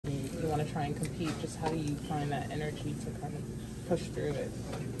want to try and compete. Just how do you find that energy to kind of push through it?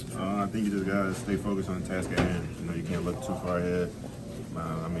 I think you just gotta stay focused on the task at hand. You know, you can't look too far ahead.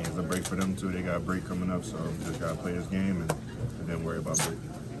 I mean, it's a break for them too. They got a break coming up, so you just gotta play this game and then worry about break.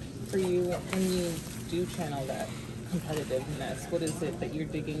 For you, when you do channel that competitiveness, what is it that you're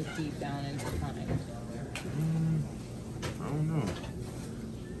digging deep down into find? I don't know.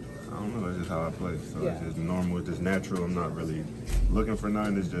 That's just how I play. So it's just normal, it's just natural. I'm not really looking for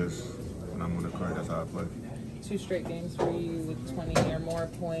nothing. It's just when I'm on the court, that's how I play. 2 straight games for you with 20 or more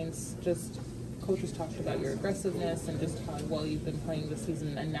points. Just coaches talked about your aggressiveness and just how well you've been playing this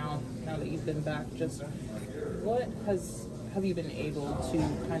season. And now that you've been back, just what have you been able to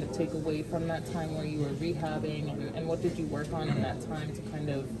kind of take away from that time where you were rehabbing, and what did you work on in that time to kind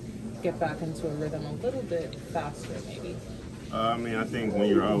of get back into a rhythm a little bit faster, maybe? I mean, I think when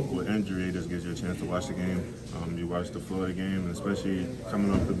you're out with injury, it just gives you a chance to watch the game. You watch the flow of the game, and especially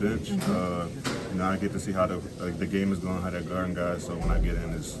coming off the bench. You know, I get to see how the game is going, how they're guarding guys. So when I get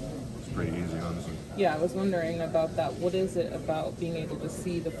in, it's pretty easy, honestly. Yeah, I was wondering about that. What is it about being able to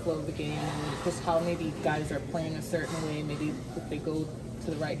see the flow of the game and just how maybe guys are playing a certain way? Maybe if they go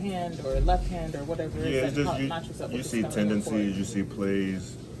to the right hand or left hand or whatever it is, just, how it matches up. You see tendencies, you see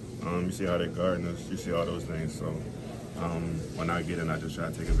plays, you see how they're guarding us, you see all those things. So when I get in, I just try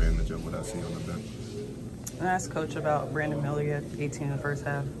to take advantage of what I see on the bench. I asked Coach about Brandon Miller. You had 18 in the first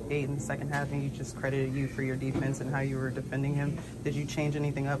half, 8 in the second half, and you just credited you for your defense and how you were defending him. Did you change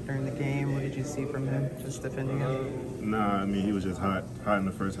anything up during the game? What did you see from him just defending him? Nah, I mean, he was just hot in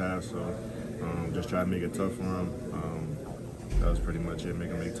the first half, so just try to make it tough for him. That was pretty much it, make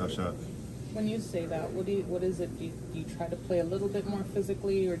him make tough shots. When you say that, what is it? Do you try to play a little bit more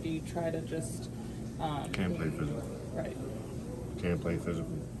physically, or do you try to just... Can't play physical. Right. Can't play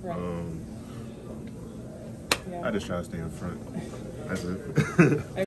physical. Right. I just try to stay in front. That's it.